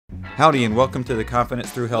Howdy and welcome to the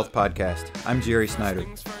Confidence Through Health podcast. I'm Jerry Snider.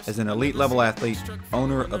 As an elite level athlete,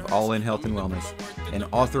 owner of All In Health and Wellness, and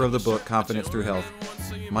author of the book Confidence Through Health,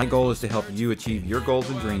 my goal is to help you achieve your goals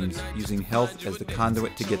and dreams using health as the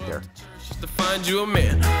conduit to get there. I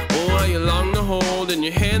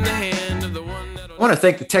want to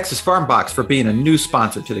thank the Texas Farm Box for being a new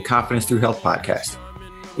sponsor to the Confidence Through Health podcast.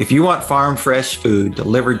 If you want farm fresh food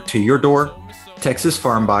delivered to your door, Texas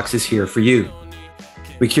Farm Box is here for you.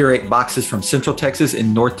 We curate boxes from Central Texas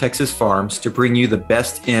and North Texas farms to bring you the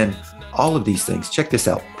best in all of these things. Check this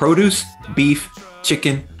out: produce, beef,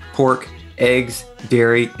 chicken, pork, eggs,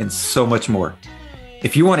 dairy, and so much more.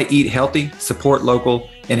 If you want to eat healthy, support local,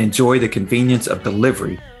 and enjoy the convenience of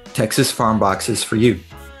delivery, Texas Farm Box is for you.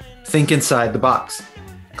 Think inside the box.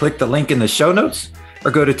 Click the link in the show notes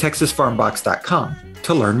or go to texasfarmbox.com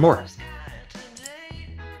to learn more.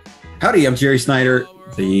 Howdy, I'm Jerry Snider,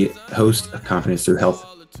 the host of Confidence Through Health.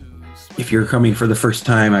 If you're coming for the first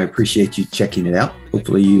time, I appreciate you checking it out.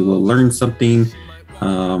 Hopefully you will learn something.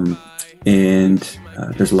 There's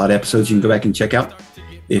a lot of episodes you can go back and check out.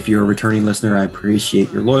 If you're a returning listener, I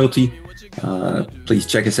appreciate your loyalty. Please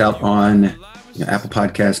check us out on Apple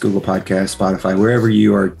Podcasts, Google Podcasts, Spotify, wherever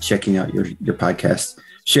you are checking out your podcasts.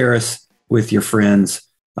 Share us with your friends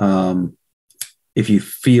if you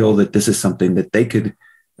feel that this is something that they could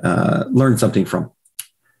learn something from.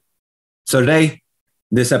 So today,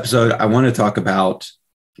 this episode, I want to talk about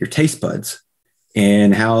your taste buds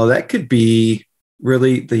and how that could be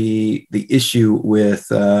really the issue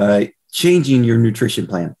with changing your nutrition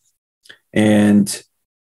plan. And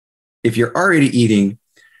if you're already eating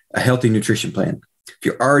a healthy nutrition plan, if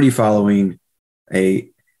you're already following a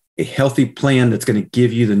healthy plan that's going to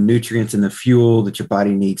give you the nutrients and the fuel that your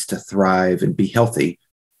body needs to thrive and be healthy,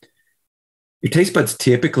 your taste buds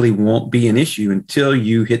typically won't be an issue until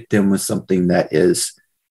you hit them with something that is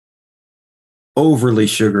overly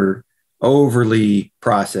sugar, overly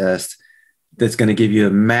processed, that's going to give you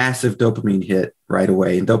a massive dopamine hit right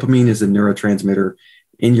away. And dopamine is a neurotransmitter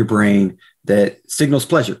in your brain that signals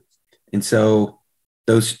pleasure. And so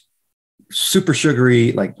those super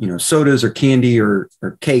sugary, like, sodas or candy or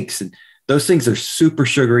cakes, and those things are super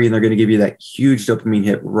sugary and they're going to give you that huge dopamine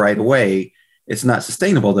hit right away. It's not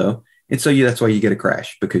sustainable though. And so that's why you get a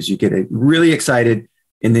crash, because you get really excited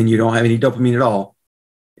and then you don't have any dopamine at all.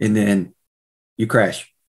 And then you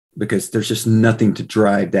crash because there's just nothing to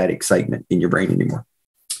drive that excitement in your brain anymore.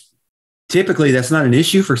 Typically, that's not an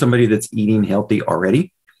issue for somebody that's eating healthy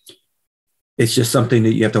already. It's just something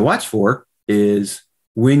that you have to watch for is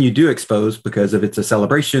when you do expose, because if it's a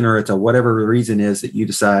celebration or it's a whatever reason is that you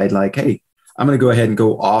decide like, hey, I'm going to go ahead and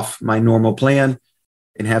go off my normal plan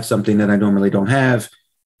and have something that I normally don't have.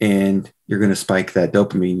 And you're going to spike that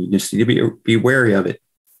dopamine. You just need to be wary of it.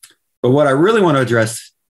 But what I really want to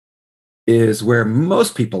address is where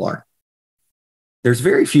most people are. There's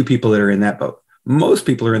very few people that are in that boat. Most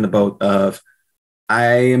people are in the boat of,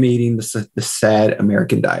 I am eating the sad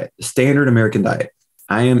American diet, the standard American diet.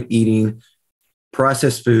 I am eating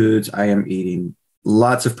processed foods. I am eating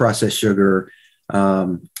lots of processed sugar.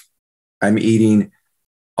 I'm eating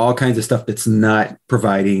all kinds of stuff that's not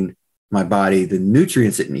providing my body the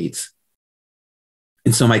nutrients it needs.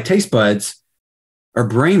 And so my taste buds are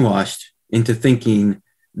brainwashed into thinking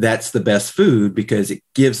that's the best food because it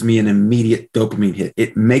gives me an immediate dopamine hit.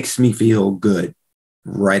 It makes me feel good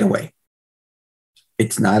right away.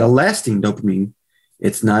 It's not a lasting dopamine.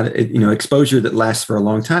 It's not, exposure that lasts for a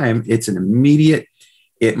long time. It's an immediate,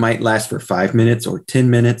 it might last for 5 minutes or 10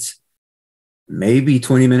 minutes, maybe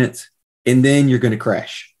 20 minutes. And then you're going to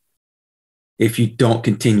crash if you don't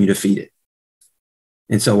continue to feed it.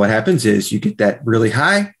 And so what happens is you get that really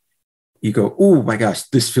high. You go, oh my gosh,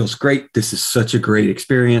 this feels great. This is such a great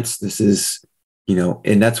experience. This is,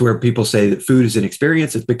 and that's where people say that food is an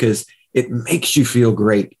experience. It's because it makes you feel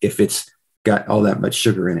great if it's got all that much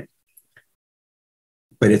sugar in it.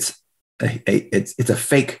 But it's a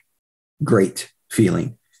fake great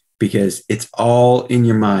feeling because it's all in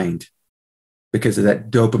your mind because of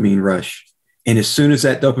that dopamine rush. And as soon as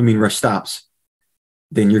that dopamine rush stops,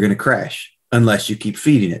 then you're going to crash unless you keep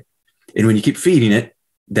feeding it. And when you keep feeding it,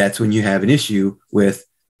 that's when you have an issue with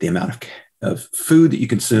the amount of food that you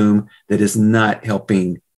consume that is not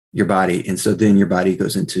helping your body. And so then your body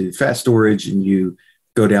goes into fat storage and you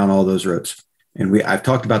go down all those roads. And I've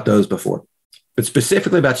talked about those before, but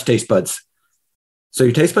specifically about your taste buds. So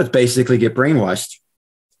your taste buds basically get brainwashed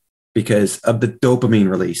because of the dopamine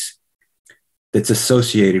release that's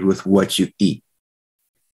associated with what you eat.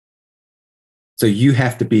 So you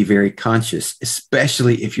have to be very conscious,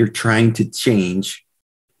 especially if you're trying to change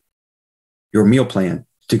your meal plan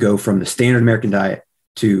to go from the standard American diet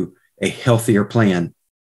to a healthier plan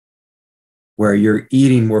where you're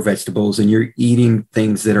eating more vegetables and you're eating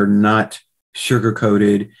things that are not sugar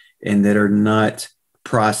coated and that are not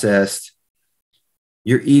processed.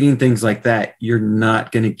 You're eating things like that, you're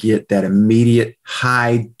not going to get that immediate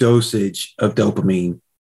high dosage of dopamine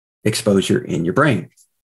exposure in your brain.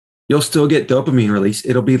 You'll still get dopamine release.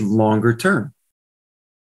 It'll be longer term.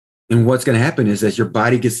 And what's going to happen is as your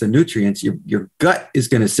body gets the nutrients, your gut is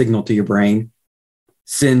going to signal to your brain,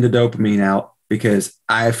 send the dopamine out because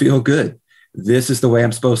I feel good. This is the way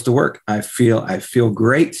I'm supposed to work. I feel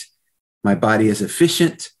great. My body is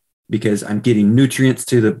efficient because I'm getting nutrients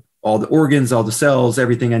to all the organs, all the cells,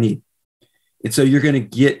 everything I need. And so you're going to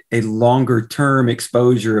get a longer term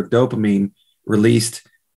exposure of dopamine released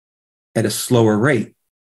at a slower rate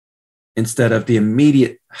instead of the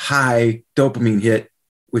immediate high dopamine hit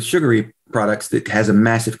with sugary products that has a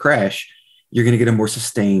massive crash. You're going to get a more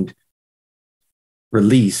sustained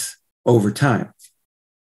release over time.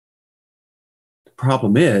 The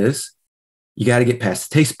problem is you got to get past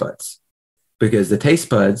the taste buds, because the taste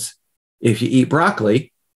buds, if you eat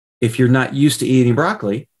broccoli, if you're not used to eating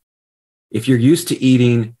broccoli, if you're used to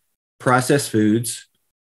eating processed foods,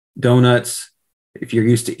 donuts, if you're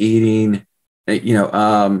used to eating,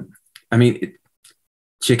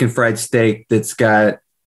 chicken fried steak that's got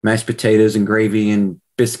mashed potatoes and gravy and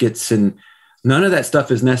biscuits, and none of that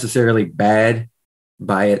stuff is necessarily bad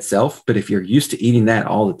by itself. But if you're used to eating that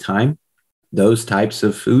all the time, those types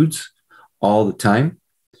of foods all the time,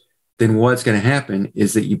 then what's going to happen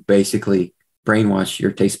is that you basically brainwash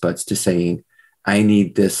your taste buds to saying, I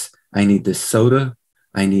need this soda,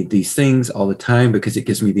 I need these things all the time because it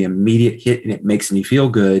gives me the immediate hit and it makes me feel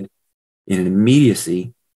good in an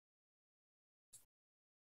immediacy.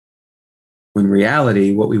 When in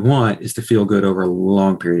reality, what we want is to feel good over a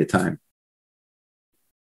long period of time.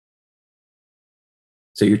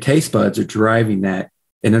 So your taste buds are driving that.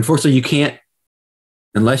 And unfortunately, you can't,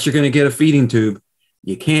 unless you're going to get a feeding tube,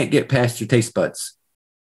 you can't get past your taste buds.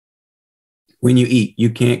 When you eat, you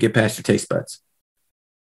can't get past your taste buds.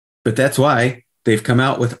 But that's why they've come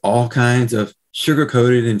out with all kinds of sugar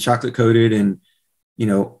coated and chocolate coated and,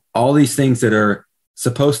 all these things that are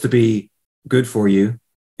supposed to be good for you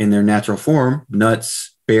in their natural form,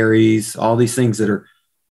 nuts, berries, all these things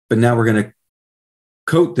but now we're going to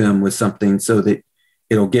coat them with something so that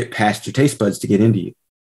it'll get past your taste buds to get into you.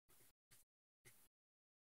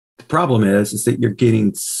 The problem is that you're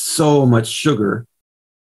getting so much sugar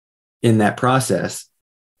in that process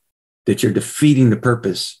that you're defeating the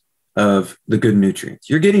purpose of the good nutrients.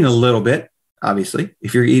 You're getting a little bit, obviously.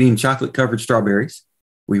 If you're eating chocolate covered strawberries,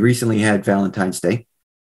 we recently had Valentine's Day.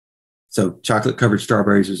 So chocolate covered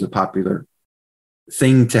strawberries is a popular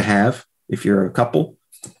thing to have if you're a couple.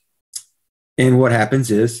 And what happens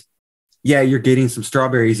is, you're getting some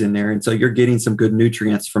strawberries in there. And so you're getting some good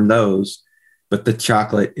nutrients from those, but the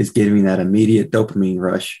chocolate is giving that immediate dopamine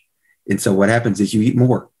rush. And so what happens is you eat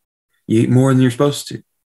more. You eat more than you're supposed to.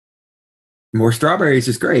 More strawberries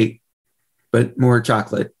is great, but more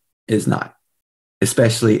chocolate is not,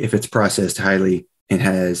 especially if it's processed highly and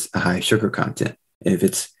has a high sugar content. If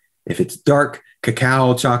it's dark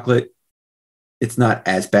cacao chocolate, it's not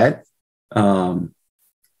as bad. But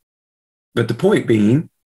the point being,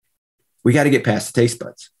 we got to get past the taste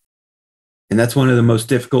buds. And that's one of the most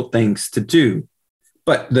difficult things to do.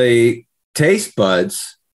 But the taste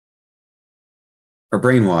buds are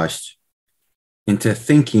brainwashed into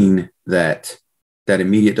thinking that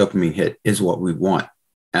immediate dopamine hit is what we want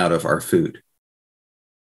out of our food.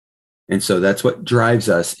 And so that's what drives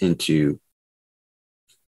us into,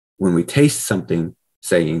 when we taste something,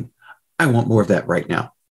 saying, I want more of that right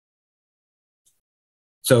now.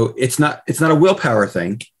 So it's not a willpower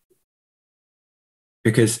thing,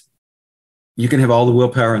 because you can have all the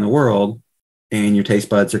willpower in the world and your taste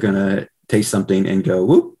buds are going to taste something and go,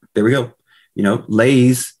 whoop, there we go.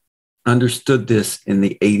 Lay's understood this in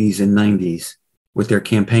the 80s and 90s with their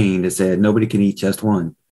campaign that said nobody can eat just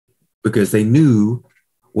one, because they knew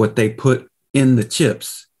what they put in the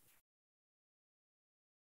chips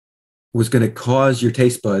was going to cause your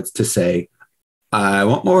taste buds to say, I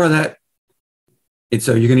want more of that. And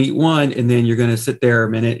so you're going to eat one, and then you're going to sit there a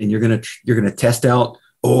minute and you're going to test out,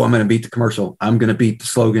 I'm going to beat the commercial. I'm going to beat the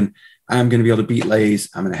slogan. I'm going to be able to beat Lay's.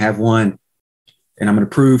 I'm going to have one and I'm going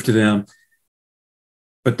to prove to them.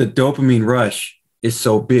 But the dopamine rush is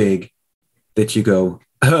so big that you go,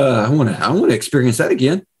 I want to experience that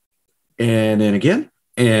again. And then again,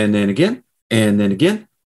 and then again, and then again.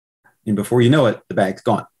 And before you know it, the bag's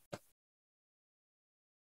gone.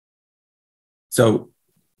 So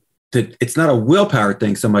it's not a willpower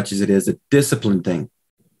thing so much as it is a discipline thing.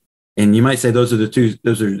 And you might say those are the two,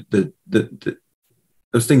 those are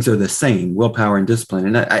those things are the same, willpower and discipline.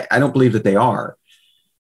 And I don't believe that they are.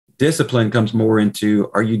 Discipline comes more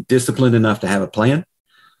into, are you disciplined enough to have a plan?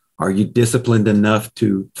 Are you disciplined enough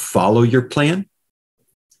to follow your plan?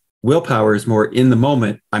 Willpower is more in the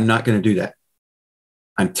moment. I'm not going to do that.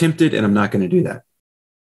 I'm tempted and I'm not going to do that.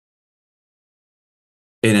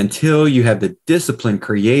 And until you have the discipline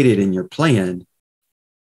created in your plan,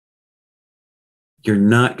 you're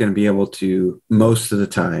not going to be able to, most of the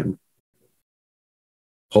time,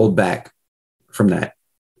 hold back from that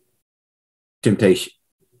temptation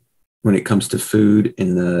when it comes to food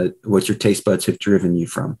and what your taste buds have driven you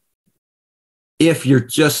from. If you're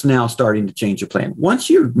just now starting to change your plan, once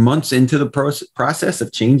you're months into the process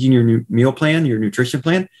of changing your new meal plan, your nutrition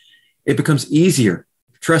plan, it becomes easier.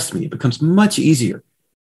 Trust me, it becomes much easier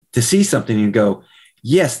to see something and go,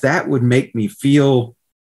 yes, that would make me feel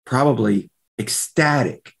probably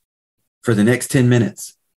ecstatic for the next 10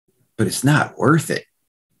 minutes, but it's not worth it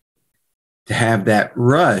to have that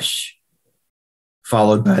rush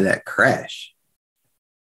followed by that crash.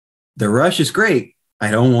 The rush is great. I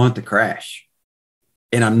don't want the crash.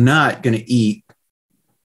 And I'm not going to eat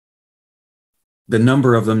the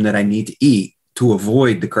number of them that I need to eat to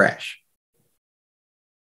avoid the crash.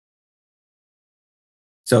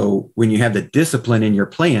 So when you have the discipline in your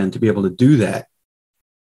plan to be able to do that,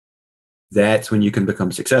 that's when you can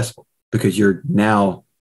become successful, because you're now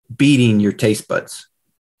beating your taste buds.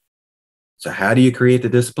 So how do you create the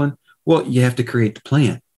discipline? Well, you have to create the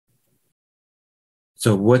plan.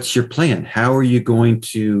 So what's your plan? How are you going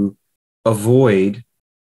to avoid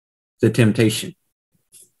the temptation?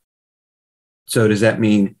 So does that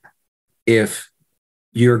mean if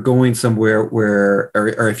you're going somewhere where,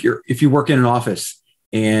 or if you work in an office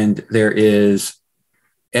and there is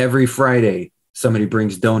every Friday somebody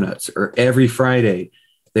brings donuts, or every Friday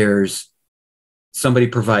there's somebody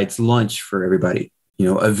provides lunch for everybody,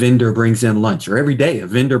 a vendor brings in lunch, or every day a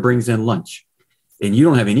vendor brings in lunch, and you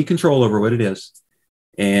don't have any control over what it is.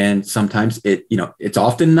 And sometimes it's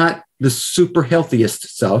often not the super healthiest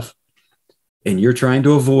stuff, and you're trying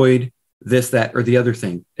to avoid this, that, or the other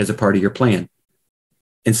thing as a part of your plan.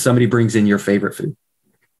 And somebody brings in your favorite food.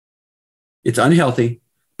 It's unhealthy,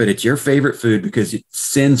 but it's your favorite food because it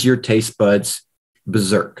sends your taste buds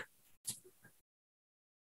berserk.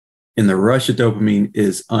 And the rush of dopamine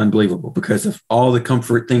is unbelievable because of all the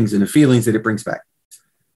comfort things and the feelings that it brings back.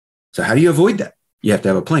 So how do you avoid that? You have to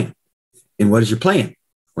have a plan. And what is your plan?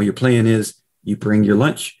 Well, your plan is you bring your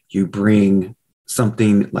lunch, you bring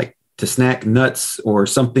something like to snack, nuts, or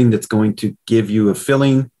something that's going to give you a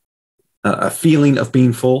feeling of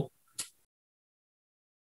being full.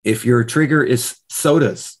 If your trigger is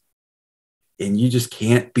sodas and you just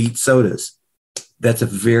can't beat sodas, that's a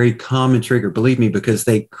very common trigger, believe me, because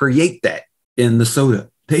they create that in the soda.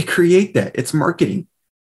 They create that. It's marketing.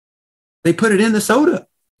 They put it in the soda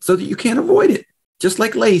so that you can't avoid it, just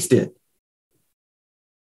like Lay's did.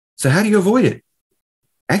 So how do you avoid it?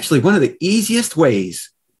 Actually, one of the easiest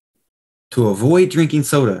ways to avoid drinking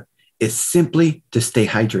soda is simply to stay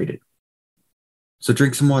hydrated. So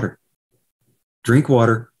drink some water. Drink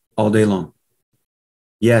water all day long.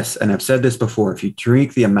 Yes, and I've said this before, if you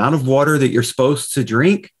drink the amount of water that you're supposed to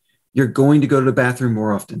drink, you're going to go to the bathroom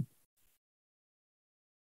more often.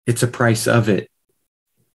 It's a price of it.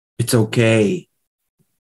 It's okay.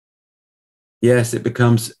 Yes, it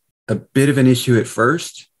becomes a bit of an issue at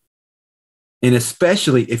first. And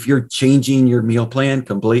especially if you're changing your meal plan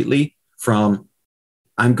completely from,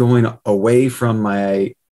 I'm going away from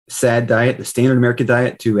my SAD diet, the standard American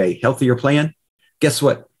diet, to a healthier plan. Guess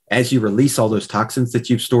what? As you release all those toxins that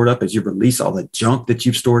you've stored up, as you release all the junk that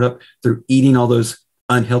you've stored up through eating all those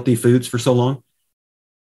unhealthy foods for so long,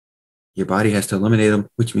 your body has to eliminate them,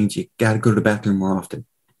 which means you got to go to the bathroom more often.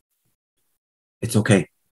 It's okay.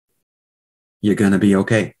 You're going to be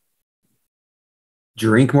okay.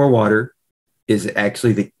 Drink more water is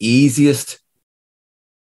actually the easiest,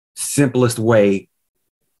 simplest way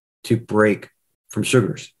to break from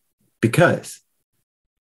sugars, because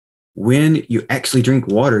when you actually drink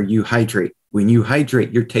water, you hydrate. When you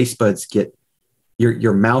hydrate, your taste buds get,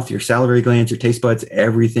 your mouth, your salivary glands, your taste buds,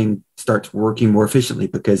 everything starts working more efficiently,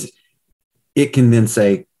 because it can then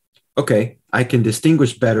say, okay, I can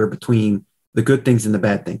distinguish better between the good things and the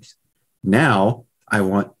bad things. Now I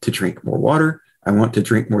want to drink more water. I want to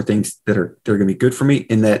drink more things that are going to be good for me,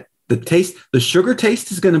 and that the sugar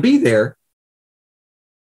taste is going to be there.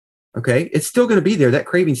 Okay. It's still going to be there. That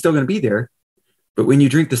craving's still going to be there. But when you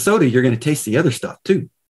drink the soda, you're going to taste the other stuff too.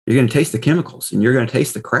 You're going to taste the chemicals, and you're going to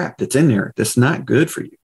taste the crap that's in there that's not good for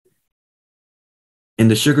you. And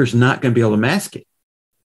the sugar's not going to be able to mask it.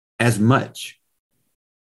 as much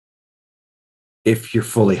if you're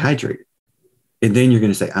fully hydrated. And then you're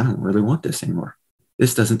going to say, I don't really want this anymore.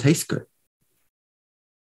 This doesn't taste good.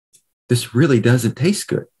 This really doesn't taste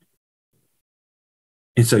good.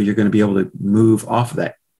 And so you're going to be able to move off of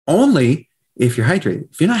that only if you're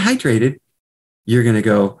hydrated. If you're not hydrated, you're going to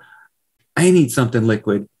go, I need something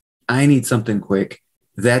liquid. I need something quick.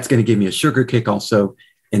 That's going to give me a sugar kick also.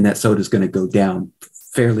 And that soda is going to go down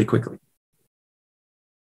fairly quickly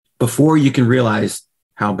before you can realize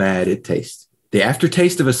how bad it tastes. The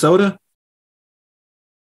aftertaste of a soda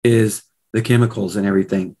is the chemicals and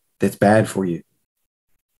everything that's bad for you.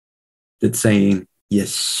 That's saying you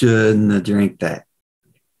shouldn't have drank that.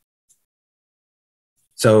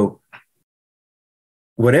 So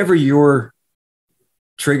whatever your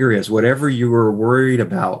trigger is, whatever you were worried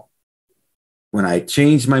about, when I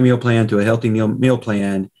changed my meal plan to a healthy meal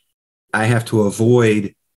plan, I have to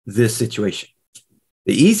avoid this situation.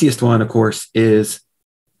 The easiest one, of course, is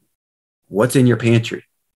what's in your pantry.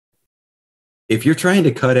 If you're trying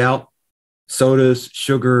to cut out sodas,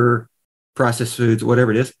 sugar, processed foods,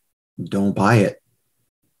 whatever it is, don't buy it.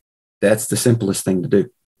 That's the simplest thing to do.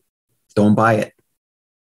 Don't buy it.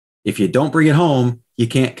 If you don't bring it home, you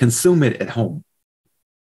can't consume it at home.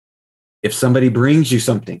 If somebody brings you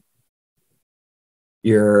something,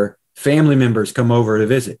 your family members come over to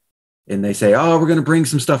visit and they say, oh, we're going to bring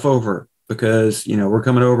some stuff over because, we're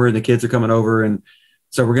coming over and the kids are coming over. And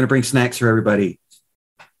so we're going to bring snacks for everybody.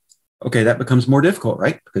 Okay, that becomes more difficult,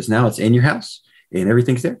 right? Because now it's in your house and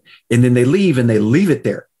everything's there. And then they leave and they leave it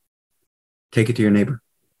there. Take it to your neighbor.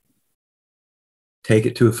 Take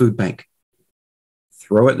it to a food bank.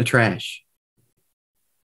 Throw it in the trash.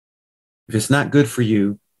 If it's not good for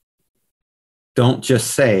you, don't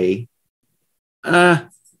just say,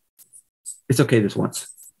 it's okay this once.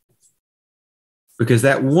 Because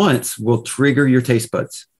that once will trigger your taste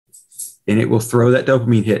buds and it will throw that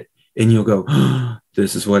dopamine hit and you'll go, oh,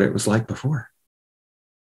 this is what it was like before.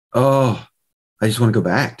 Oh, I just want to go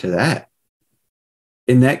back to that.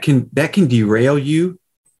 And that can derail you,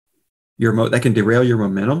 that can derail your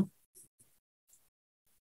momentum.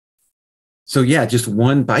 So yeah, just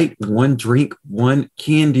one bite, one drink, one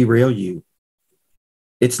can derail you.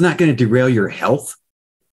 It's not going to derail your health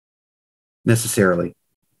necessarily.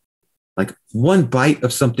 Like one bite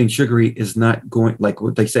of something sugary is not going, like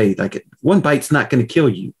what they say, like one bite's not going to kill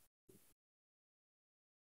you.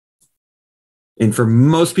 And for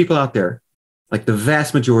most people out there, like the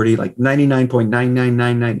vast majority, like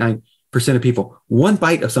 99.99999% of people, one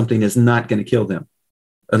bite of something is not going to kill them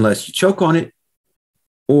unless you choke on it,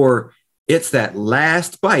 or it's that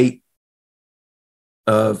last bite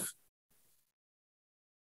of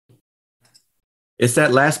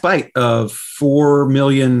 4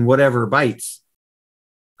 million whatever bites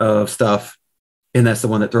of stuff, and that's the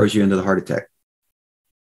one that throws you into the heart attack,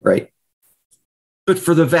 right? But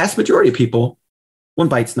for the vast majority of people, one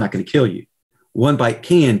bite's not going to kill you. One bite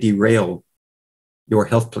can derail your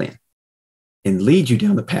health plan and lead you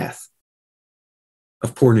down the path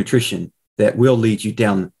of poor nutrition that will lead you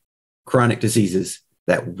down chronic diseases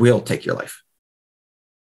that will take your life.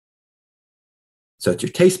 So it's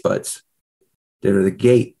your taste buds that are the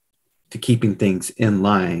gate to keeping things in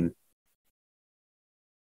line.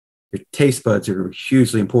 Your taste buds are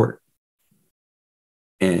hugely important.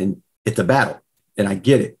 And it's a battle. And I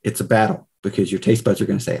get it. It's a battle because your taste buds are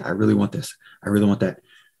going to say, I really want this. I really want that.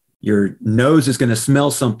 Your nose is going to smell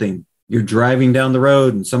something. You're driving down the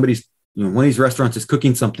road and somebody's, one of these restaurants is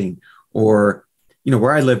cooking something. Or,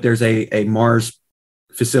 where I live, there's a Mars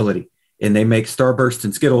facility and they make Starburst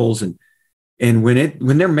and Skittles. And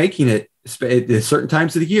when they're making it, at certain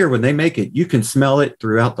times of the year, when they make it, you can smell it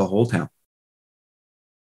throughout the whole town.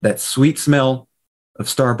 That sweet smell of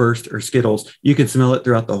Starburst or Skittles, you can smell it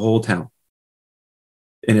throughout the whole town.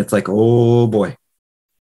 And it's like, oh boy.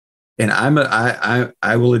 And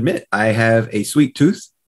I will admit, I have a sweet tooth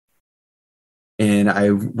and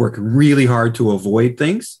I work really hard to avoid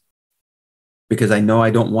things because I know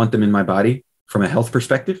I don't want them in my body from a health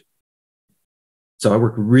perspective. So I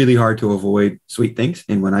work really hard to avoid sweet things.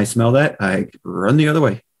 And when I smell that, I run the other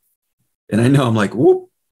way. And I know I'm like,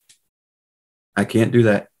 whoop, I can't do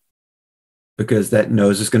that because that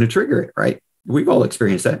nose is going to trigger it, right? We've all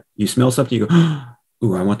experienced that. You smell something, you go,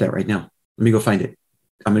 ooh, I want that right now. Let me go find it.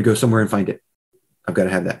 I'm going to go somewhere and find it. I've got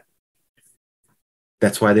to have that.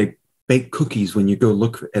 That's why they bake cookies when you go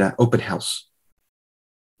look at an open house,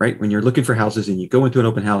 right? When you're looking for houses and you go into an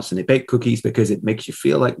open house and they bake cookies because it makes you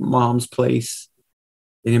feel like mom's place.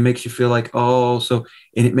 And it makes you feel like, and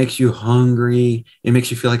it makes you hungry. It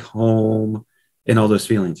makes you feel like home and all those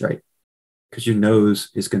feelings, right? Because your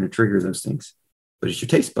nose is going to trigger those things. but it's your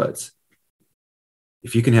taste buds.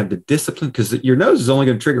 If you can have the discipline, because your nose is only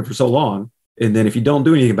going to trigger for so long. And then if you don't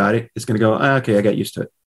do anything about it, it's going to go, okay, I got used to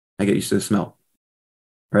it. I get used to the smell,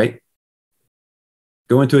 right?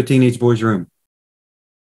 Go into a teenage boy's room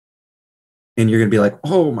and you're going to be like,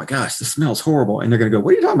 oh my gosh, the smell's horrible. And they're going to go,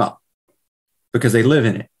 what are you talking about? Because they live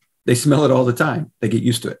in it. They smell it all the time. They get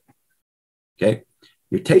used to it. Okay.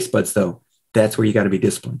 Your taste buds, though, that's where you got to be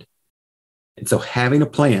disciplined. And so having a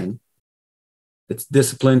plan that's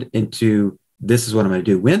disciplined into this is what I'm going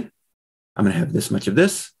to do when I'm going to have this much of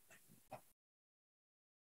this.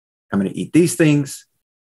 I'm going to eat these things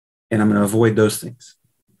and I'm going to avoid those things.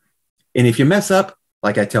 And if you mess up,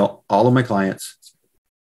 like I tell all of my clients,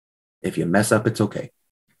 if you mess up, it's okay.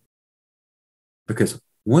 Because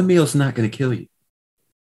one meal is not going to kill you.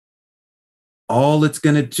 All it's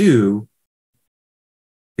going to do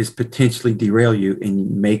is potentially derail you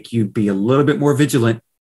and make you be a little bit more vigilant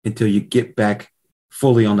until you get back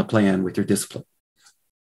fully on the plan with your discipline.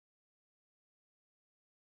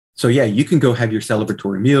 So yeah, you can go have your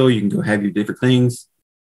celebratory meal. You can go have your different things,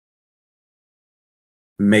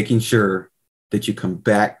 making sure that you come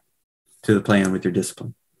back to the plan with your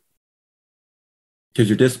discipline. Because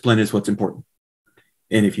your discipline is what's important.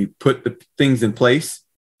 And if you put the things in place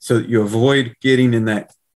so that you avoid getting in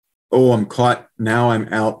that, oh, I'm caught, now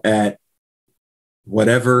I'm out at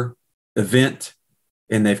whatever event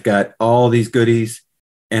and they've got all these goodies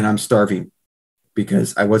and I'm starving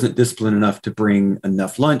because I wasn't disciplined enough to bring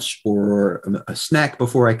enough lunch or a snack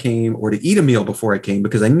before I came or to eat a meal before I came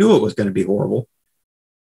because I knew it was going to be horrible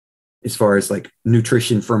as far as like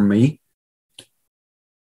nutrition for me.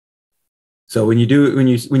 So when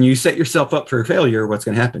you set yourself up for failure, what's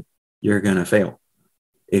going to happen? You're going to fail.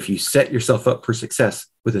 If you set yourself up for success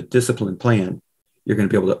with a disciplined plan, you're going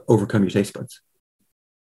to be able to overcome your taste buds.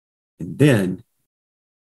 And then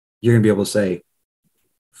you're going to be able to say,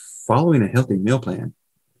 following a healthy meal plan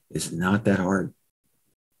is not that hard.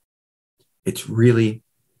 It's really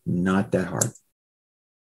not that hard.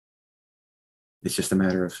 It's just a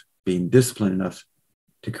matter of being disciplined enough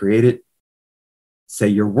to create it, say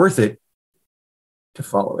you're worth it, to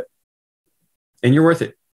follow it. And you're worth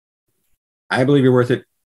it. I believe you're worth it.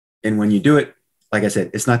 And when you do it, like I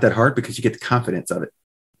said, it's not that hard because you get the confidence of it.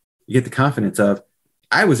 You get the confidence of,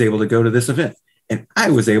 I was able to go to this event and I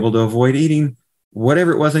was able to avoid eating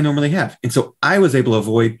whatever it was I normally have. And so I was able to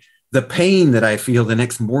avoid the pain that I feel the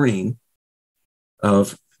next morning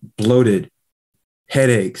of bloated,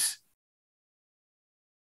 headaches,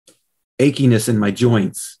 achiness in my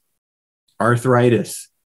joints, arthritis,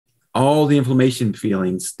 all the inflammation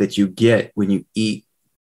feelings that you get when you eat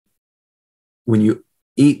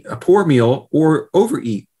a poor meal or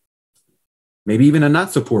overeat, maybe even a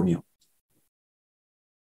not so poor meal.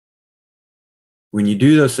 When you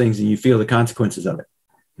do those things and you feel the consequences of it,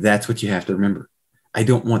 that's what you have to remember. I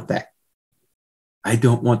don't want that. I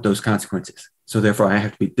don't want those consequences. So therefore, I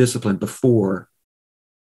have to be disciplined before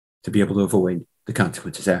to be able to avoid the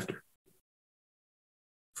consequences after.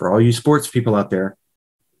 For all you sports people out there,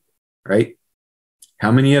 right?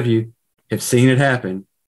 How many of you have seen it happen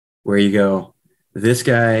where you go, this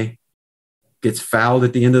guy gets fouled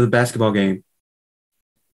at the end of the basketball game,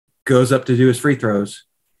 goes up to do his free throws,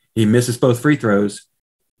 he misses both free throws,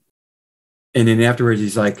 and then afterwards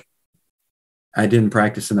he's like, I didn't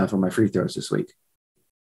practice enough on my free throws this week.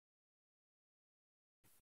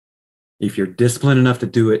 If you're disciplined enough to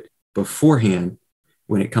do it beforehand,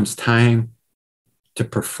 when it comes time to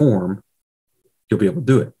perform, you'll be able to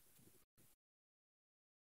do it.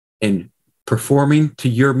 And performing to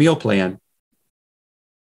your meal plan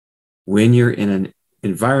when you're in an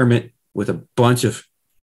environment with a bunch of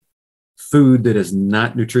food that is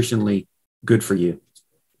not nutritionally good for you.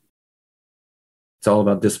 It's all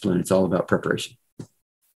about discipline. It's all about preparation.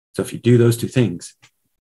 So if you do those two things,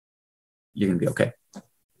 you're going to be okay.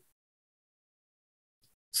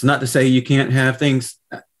 It's not to say you can't have things.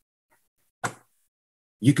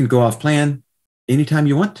 You can go off plan anytime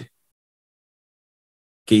you want to.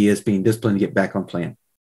 Key is being disciplined to get back on plan.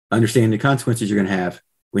 Understanding the consequences you're going to have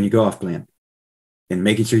when you go off plan and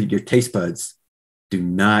making sure your taste buds do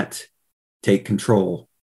not take control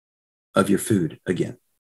of your food again.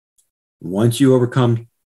 Once you overcome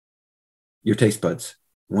your taste buds,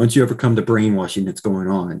 once you overcome the brainwashing that's going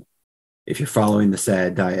on, if you're following the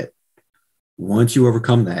SAD diet, once you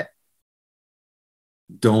overcome that,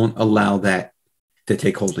 don't allow that to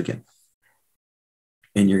take hold again.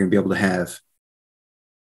 And you're going to be able to have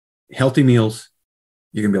healthy meals.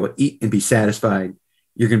 You're going to be able to eat and be satisfied.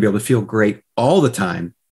 You're going to be able to feel great all the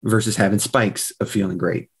time versus having spikes of feeling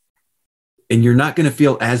great. And you're not going to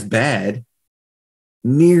feel as bad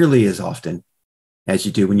nearly as often as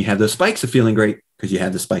you do when you have those spikes of feeling great, because you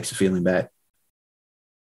have the spikes of feeling bad.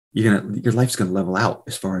 Your life's going to level out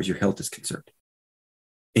as far as your health is concerned.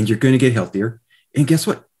 And you're going to get healthier. And guess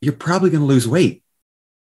what? You're probably going to lose weight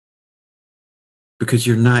because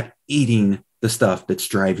you're not eating the stuff that's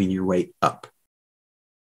driving your weight up.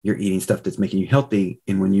 You're eating stuff that's making you healthy.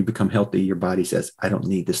 And when you become healthy, your body says, I don't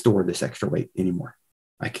need to store this extra weight anymore.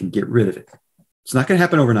 I can get rid of it. It's not going to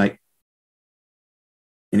happen overnight.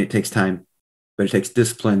 And it takes time, but it takes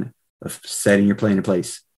discipline of setting your plan in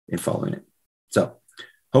place and following it. So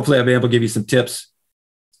hopefully I'll be able to give you some tips.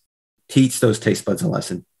 Teach those taste buds a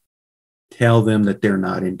lesson. Tell them that they're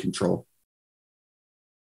not in control.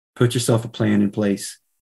 Put yourself a plan in place.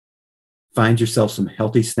 Find yourself some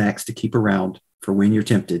healthy snacks to keep around for when you're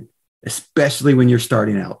tempted, especially when you're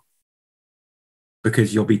starting out,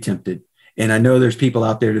 because you'll be tempted. And I know there's people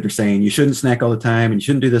out there that are saying you shouldn't snack all the time and you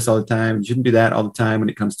shouldn't do this all the time and you shouldn't do that all the time when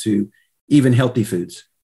it comes to even healthy foods.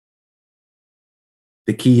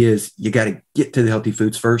 The key is you got to get to the healthy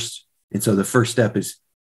foods first. And so the first step is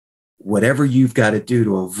whatever you've got to do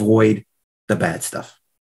to avoid the bad stuff.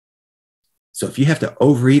 So if you have to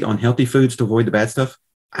overeat on healthy foods to avoid the bad stuff,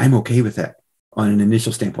 I'm okay with that on an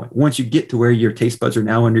initial standpoint. Once you get to where your taste buds are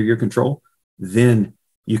now under your control, then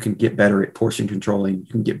you can get better at portion controlling.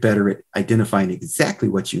 You can get better at identifying exactly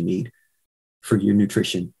what you need for your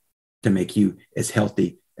nutrition to make you as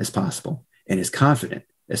healthy as possible and as confident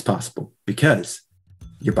as possible, because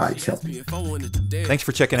your body's healthy. Thanks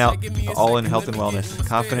for checking out the All in Health and Wellness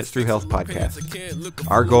Confidence Through Health podcast.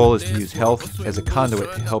 Our goal is to use health as a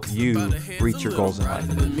conduit to help you reach your goals in life.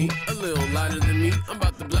 A little lighter than me. I'm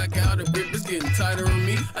about to black out. Her grip is getting tighter on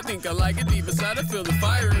me. I think I like it deep inside. I feel the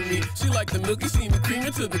fire in me. She like the milky, see me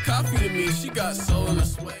creaming to the coffee in me. She got soul in her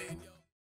sway.